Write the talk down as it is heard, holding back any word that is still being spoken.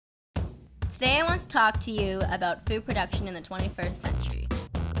Today I want to talk to you about food production in the 21st century.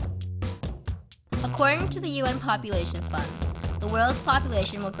 According to the UN Population Fund, the world's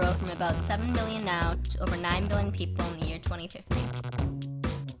population will grow from about 7 billion now to over 9 billion people in the year 2050.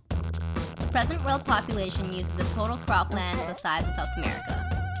 The present world population uses a total cropland the size of South America.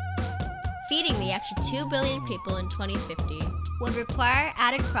 Feeding the extra 2 billion people in 2050 would require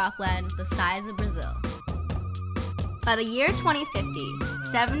added cropland the size of Brazil. By the year 2050,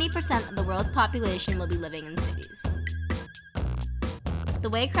 70% of the world's population will be living in cities. The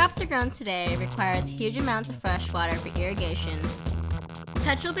way crops are grown today requires huge amounts of fresh water for irrigation,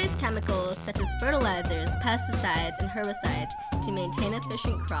 petrol-based chemicals such as fertilizers, pesticides, and herbicides to maintain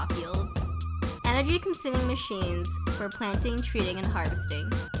efficient crop yields, energy-consuming machines for planting, treating, and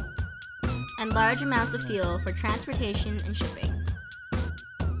harvesting, and large amounts of fuel for transportation and shipping.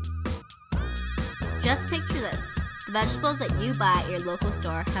 Just picture this. The vegetables that you buy at your local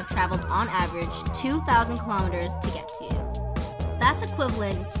store have traveled on average 2,000 kilometers to get to you. That's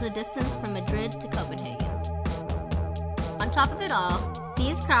equivalent to the distance from Madrid to Copenhagen. On top of it all,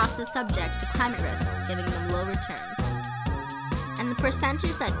 these crops are subject to climate risk, giving them low returns. And the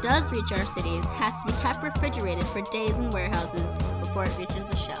percentage that does reach our cities has to be kept refrigerated for days in warehouses before it reaches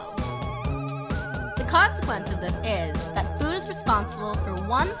the shelves. The consequence of this is that food is responsible for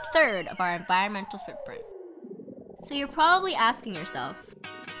 1/3 of our environmental footprint. So you're probably asking yourself,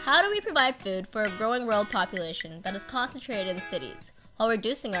 how do we provide food for a growing world population that is concentrated in cities while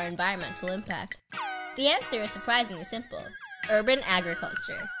reducing our environmental impact? The answer is surprisingly simple: urban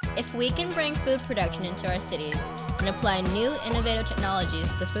agriculture. If we can bring food production into our cities and apply new innovative technologies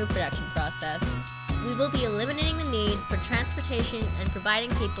to the food production process, we will be eliminating the need for transportation and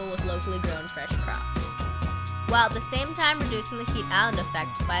providing people with locally grown fresh crops, while at the same time reducing the heat island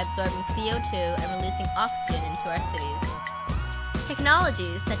effect by absorbing CO2 and releasing oxygen into our cities.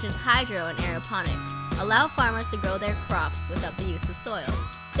 Technologies such as hydro and aeroponics allow farmers to grow their crops without the use of soil,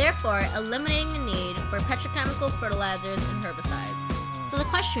 therefore eliminating the need for petrochemical fertilizers and herbicides. So the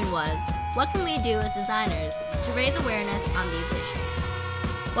question was, what can we do as designers to raise awareness on these issues?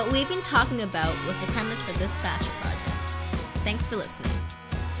 What we've been talking about was the premise for this bachelor project. Thanks for listening.